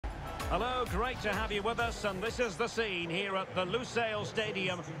Hello, great to have you with us, and this is the scene here at the Lusail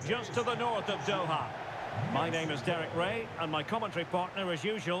Stadium, just to the north of Doha. My name is Derek Ray, and my commentary partner, as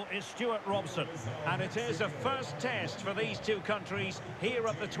usual, is Stuart Robson. And it is a first test for these two countries here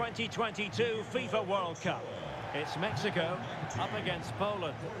at the 2022 FIFA World Cup. It's Mexico up against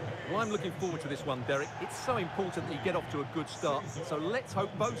Poland. Well, I'm looking forward to this one, Derek. It's so important that you get off to a good start. So let's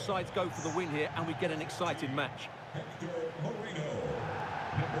hope both sides go for the win here and we get an exciting match.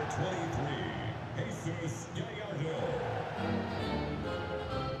 Number 23, Jesus Gallardo.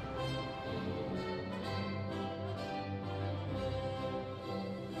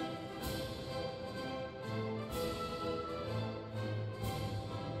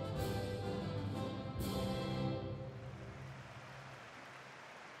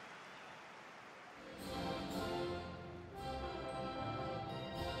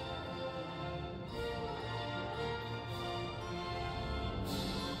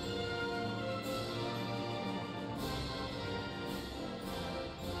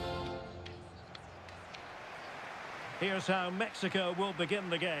 Here's how Mexico will begin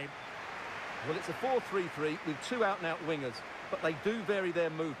the game. Well, it's a 4-3-3 with two out-and-out wingers, but they do vary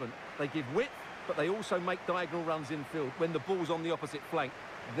their movement. They give width, but they also make diagonal runs infield when the ball's on the opposite flank.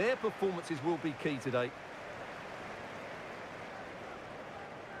 Their performances will be key today.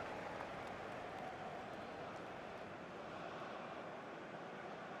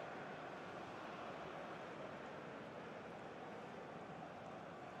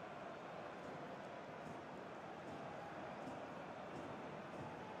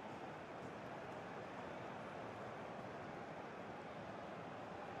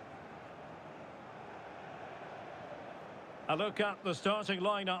 A look at the starting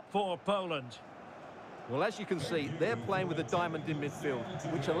lineup for Poland. Well, as you can see, they're playing with a diamond in midfield,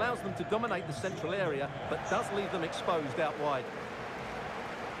 which allows them to dominate the central area, but does leave them exposed out wide.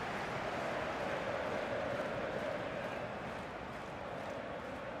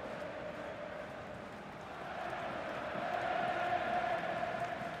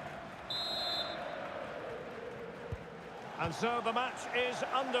 And so the match is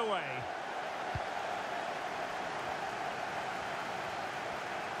underway.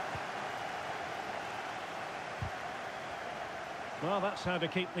 Well, that's how to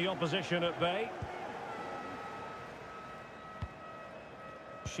keep the opposition at bay.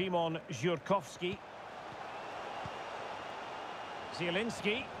 Szymon Żurkowski.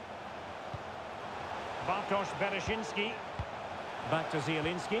 Zielinski. Bartosz Bereszyński. Back to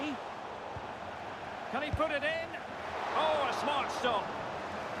Zielinski. Can he put it in? Oh, a smart stop.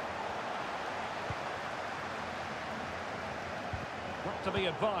 Not to be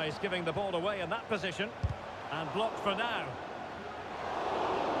advised giving the ball away in that position. And blocked for now.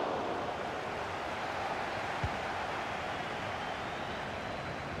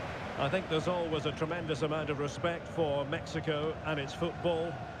 I think there's always a tremendous amount of respect for Mexico and its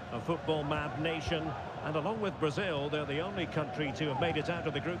football, a football-mad nation, and along with Brazil, they're the only country to have made it out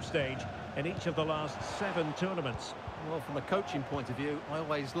of the group stage in each of the last 7 tournaments. Well, from a coaching point of view, I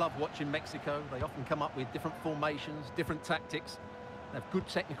always love watching Mexico. They often come up with different formations, different tactics. They have good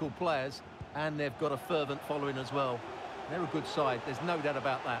technical players, and they've got a fervent following as well. They're a good side, there's no doubt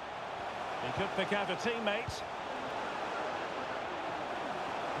about that. He could pick out a teammate.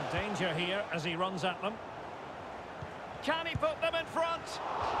 Danger here as he runs at them. Can he put them in front?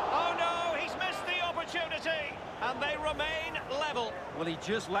 Oh no, he's missed the opportunity. And they remain level. Well, he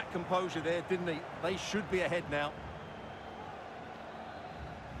just lacked composure there, didn't he? They should be ahead now.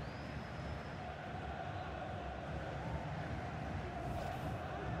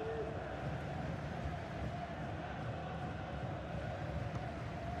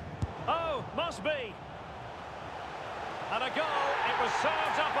 Oh, must be. And a goal, it was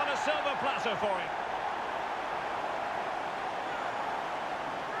served up on a silver platter for him.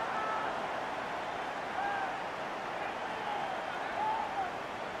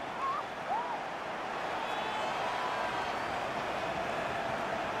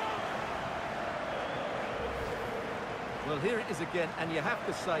 Well, here it is again, and you have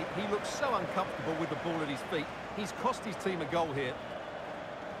to say, he looks so uncomfortable with the ball at his feet. He's cost his team a goal here.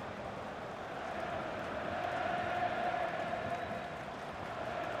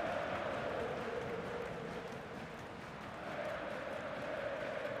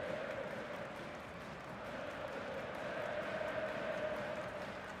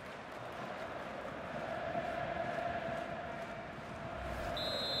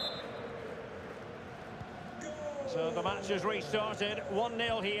 So the match is restarted,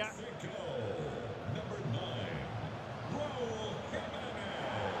 1-0 here. Number 9, Raul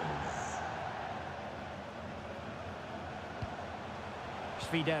Jimenez.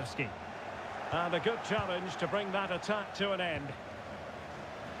 Świderski. And a good challenge to bring that attack to an end.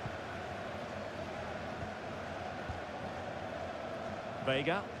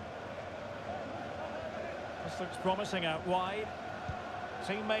 Vega. This looks promising out wide.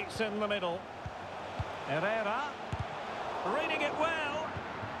 Teammates in the middle. Herrera. Reading it well.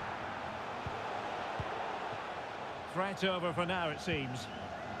 Threat over for now, it seems.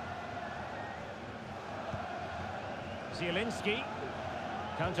 Zielinski.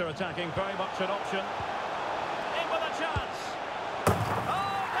 Counter-attacking, very much an option. In with a chance.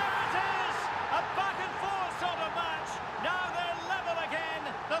 Oh, there it is! A back-and-forth sort of match. Now they're level again.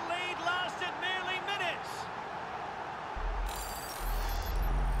 The lead lasted nearly minutes.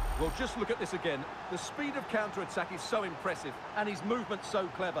 Well, just look at this again. The speed of counter-attack is so impressive, and his movement so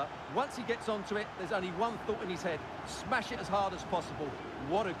clever. Once he gets onto it, there's only one thought in his head. Smash it as hard as possible.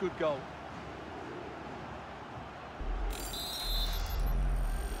 What a good goal.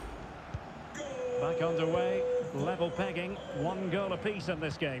 Back underway, level pegging, 1 goal apiece in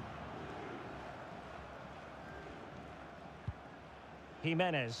this game.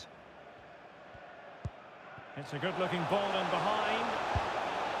 Jimenez. It's a good-looking ball in behind.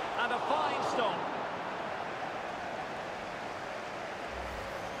 And a fine stop.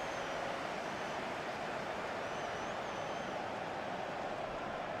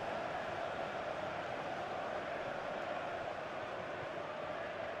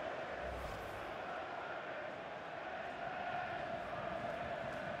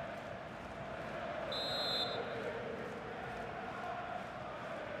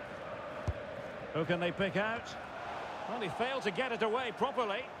 Who can they pick out? Well, he failed to get it away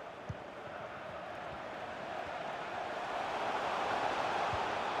properly.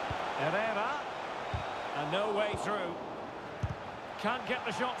 Herrera. And no way through. Can't get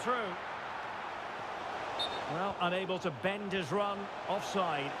the shot through. Well, unable to bend his run.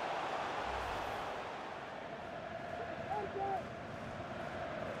 Offside.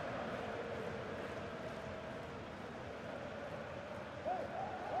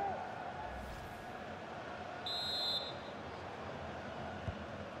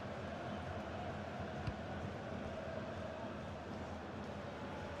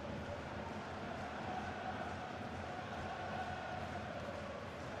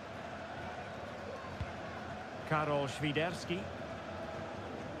 Świderski.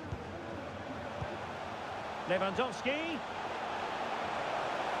 Lewandowski.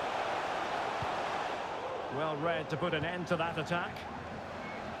 Well read to put an end to that attack.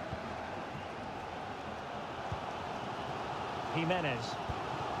 Jimenez.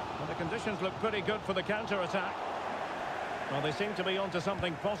 Well, the conditions look pretty good for the counter-attack. Well, they seem to be onto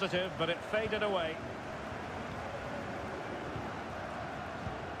something positive, but it faded away.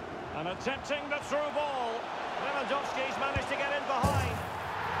 And attempting the through ball. Lewandowski's managed to get in behind.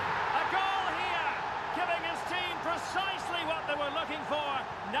 A goal here, giving his team precisely what they were looking for.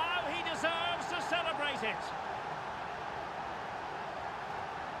 Now he deserves to celebrate it.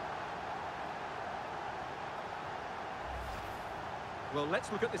 Well,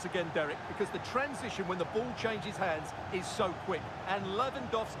 let's look at this again, Derek, because the transition when the ball changes hands is so quick, and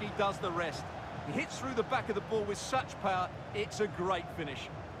Lewandowski does the rest. He hits through the back of the ball with such power, it's a great finish.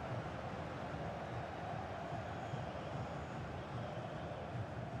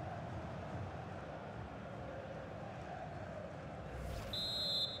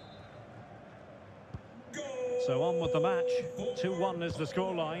 So on with the match. 2-1 is the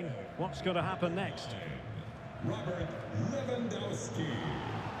scoreline. What's going to happen next? Robert Lewandowski.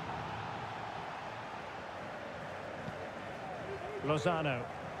 Lozano.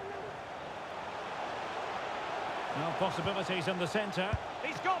 Now possibilities in the centre.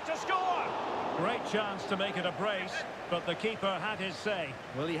 He's got to score! Great chance to make it a brace, but the keeper had his say.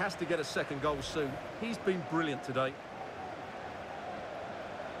 Well, he has to get a second goal soon. He's been brilliant today.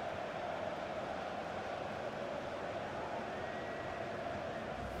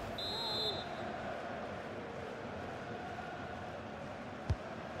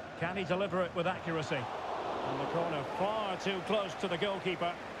 Can he deliver it with accuracy? And the corner far too close to the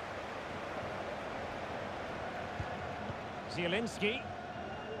goalkeeper. Zielinski.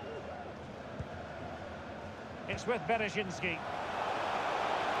 It's with Berezinski.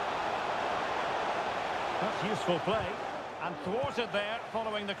 That's useful play. And thwarted there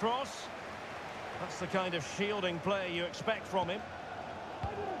following the cross. That's the kind of shielding play you expect from him.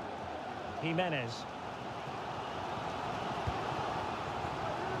 Jimenez.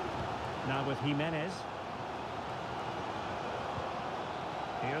 Now with Jimenez.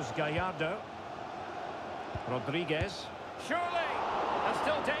 Here's Gallardo. Rodriguez. Surely! There's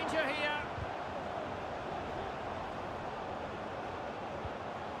still danger here.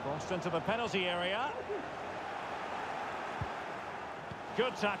 Crossed into the penalty area.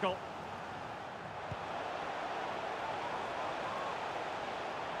 Good tackle.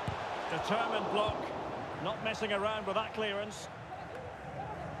 Determined block. Not messing around with that clearance.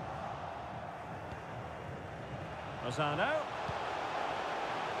 Lozano.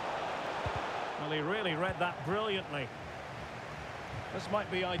 Well, he really read that brilliantly. This might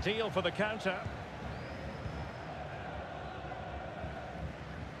be ideal for the counter.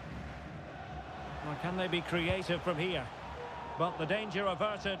 Well, can they be creative from here? But the danger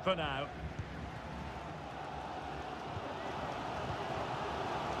averted for now.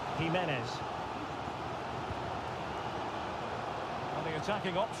 Jimenez. Well, the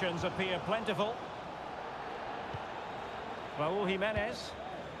attacking options appear plentiful. Raúl Jimenez.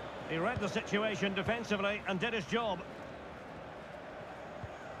 He read the situation defensively and did his job.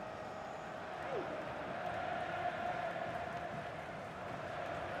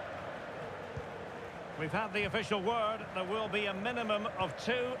 We've had the official word. There will be a minimum of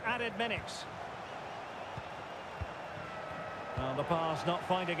 2 added minutes. Well, the pass not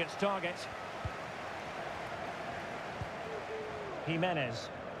finding its target. Jimenez.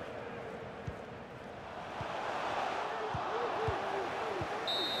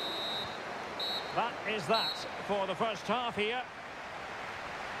 That is that for the first half here.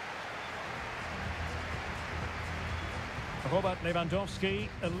 Robert Lewandowski.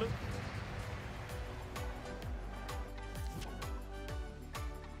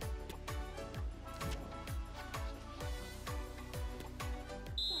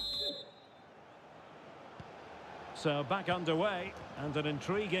 So back underway, and an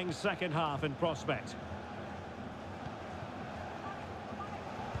intriguing second half in prospect.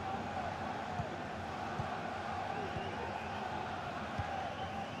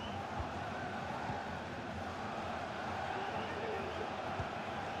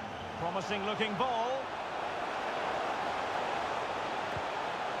 Promising looking ball.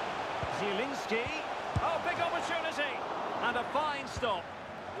 Zielinski. Oh, big opportunity. And a fine stop.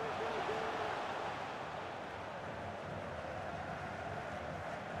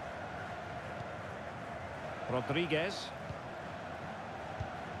 Rodriguez.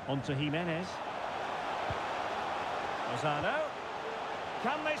 On to Jimenez. Lozano.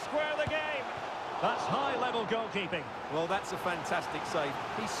 Can they square the game? That's high-level goalkeeping. Well, that's a fantastic save.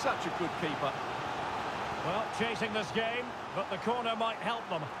 He's such a good keeper. Well, chasing this game, but the corner might help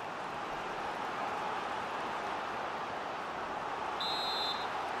them.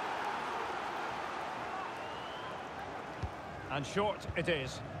 And short it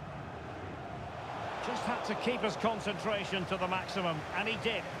is. Just had to keep his concentration to the maximum, and he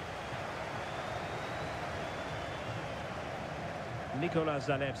did.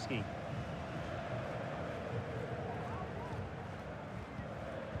 Zalewski.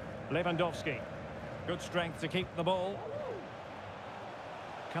 Lewandowski. Good strength to keep the ball.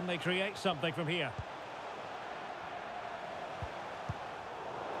 Can they create something from here?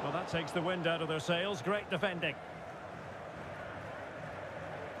 Well, that takes the wind out of their sails. Great defending.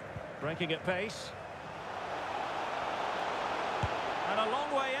 Breaking at pace. And a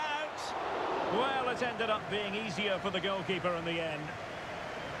long way out. Well, it ended up being easier for the goalkeeper in the end.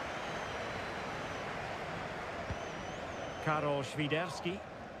 Karol Świderski.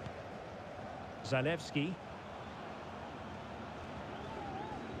 Zalewski.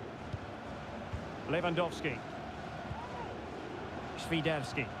 Lewandowski.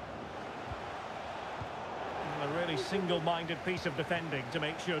 Świderski. A really single-minded piece of defending to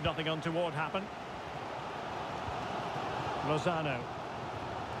make sure nothing untoward happened. Lozano.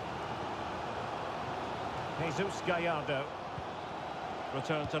 Jesus Gallardo.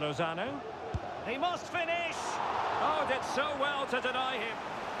 Return to Lozano. He must finish! Oh, did so well to deny him.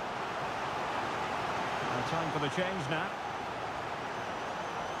 And time for the change now.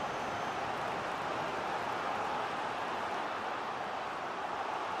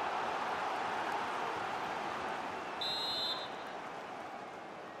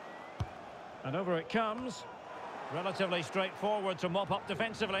 And over it comes. Relatively straightforward to mop up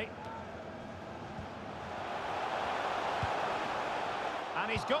defensively. And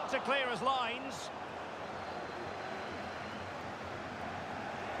he's got to clear his lines.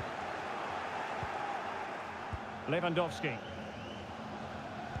 Lewandowski.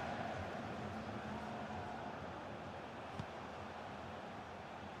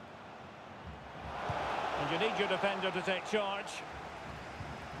 And you need your defender to take charge.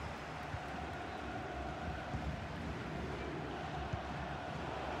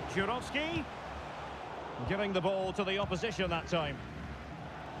 Jurovski. Giving the ball to the opposition that time.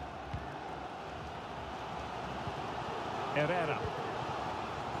 Herrera.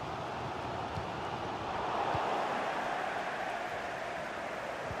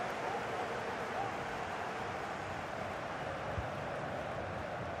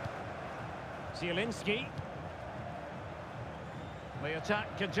 Zielinski. The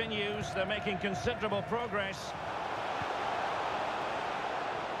attack continues. They're making considerable progress.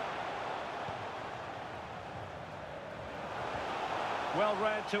 Well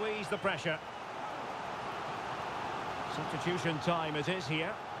read to ease the pressure. Substitution time it is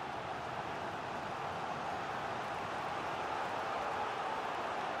here.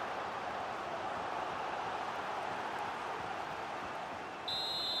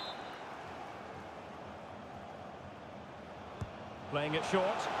 Playing it short.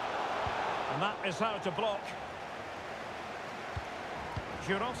 And that is how to block.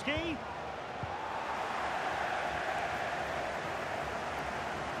 Jurovski.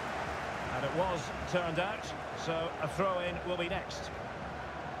 And it was turned out, so a throw-in will be next.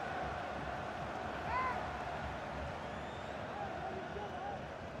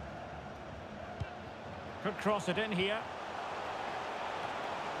 Could cross it in here.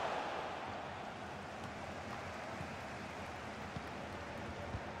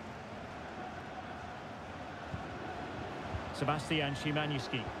 Sebastian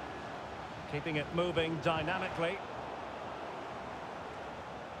Szymanski. Keeping it moving dynamically.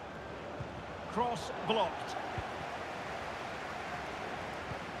 Cross blocked.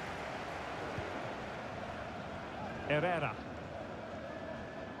 Herrera.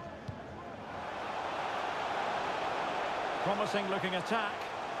 Promising looking attack.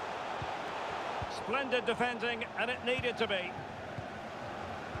 Splendid defending, and it needed to be.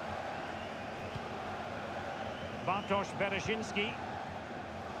 Bartosz Bereszyński.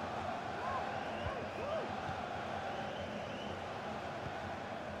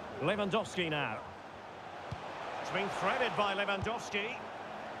 Lewandowski now. It's been threaded by Lewandowski.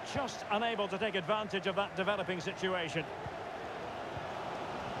 Just unable to take advantage of that developing situation.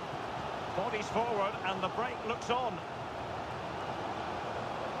 Bodies forward and the break looks on.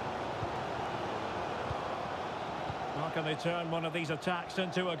 How can they turn one of these attacks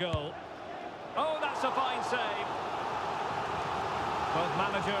into a goal? Oh, that's a fine save. Both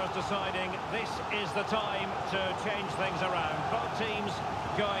managers deciding this is the time to change things around. Both teams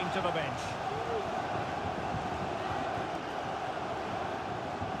going to the bench.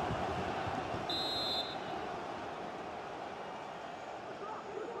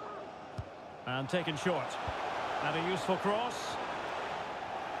 And taken short. And a useful cross.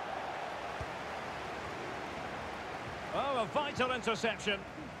 Oh, a vital interception.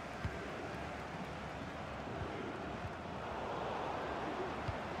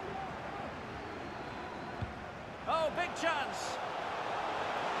 Oh, big chance.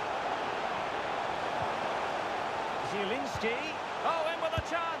 Zielinski. Oh, in with a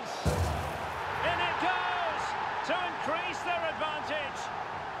chance. In it goes to increase their advantage.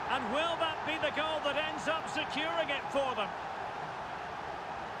 And will that be the goal that ends up securing it for them?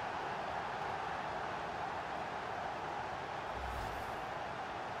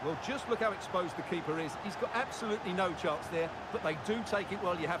 Well, just look how exposed the keeper is. He's got absolutely no chance there, but they do take it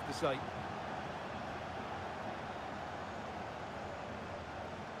well, you have to say.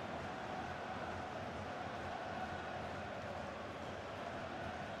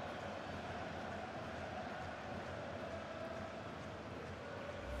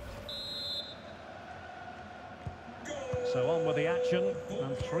 So on with the action,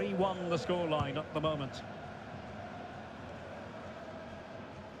 and 3-1 the scoreline at the moment.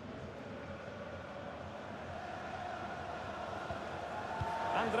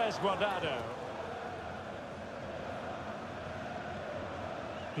 Andres Guardado.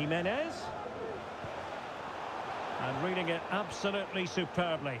 Jimenez. And reading it absolutely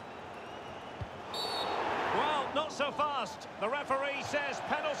superbly. Well, not so fast. The referee says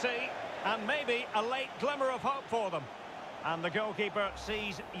penalty, and maybe a late glimmer of hope for them. And the goalkeeper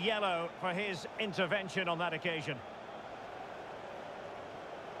sees yellow for his intervention on that occasion.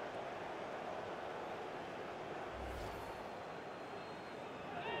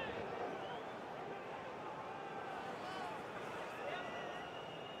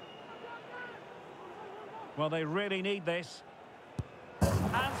 Well, they really need this. And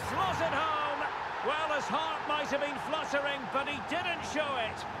slots it home. Well, his heart might have been fluttering, but he didn't show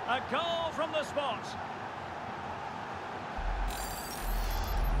it. A goal from the spot.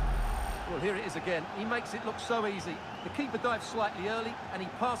 Well, here it is again. He makes it look so easy. The keeper dives slightly early, and he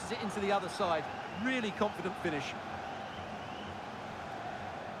passes it into the other side. Really confident finish.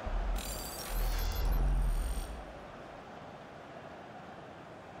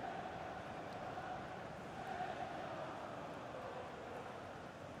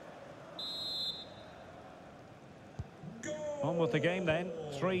 On with the game then.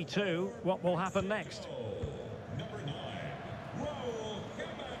 3-2. What will happen next? Number 9, Raul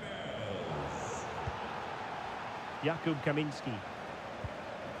Jimenez. Jakub Kaminski.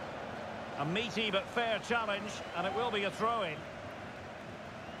 A meaty but fair challenge, and it will be a throw-in.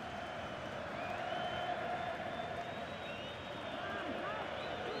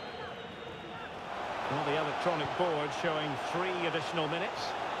 Well, the electronic board showing 3 additional minutes.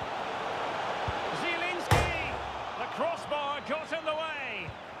 Zielinski! The crossbar got in the way.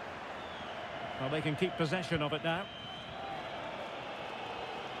 Well, they can keep possession of it now.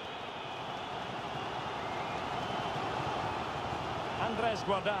 Andres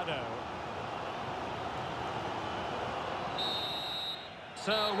Guardado.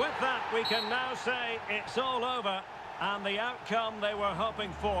 So with that, we can now say it's all over. And the outcome they were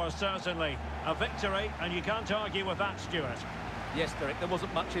hoping for, certainly. A victory, and you can't argue with that, Stuart. Yes, Derek, there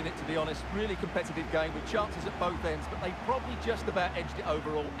wasn't much in it, to be honest. Really competitive game with chances at both ends, but they probably just about edged it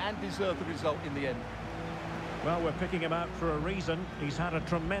overall and deserved the result in the end. Well, we're picking him out for a reason. He's had a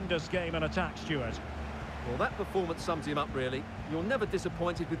tremendous game in attack, Stuart. Well, that performance sums him up, really. You're never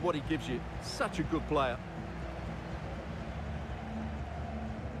disappointed with what he gives you. Such a good player.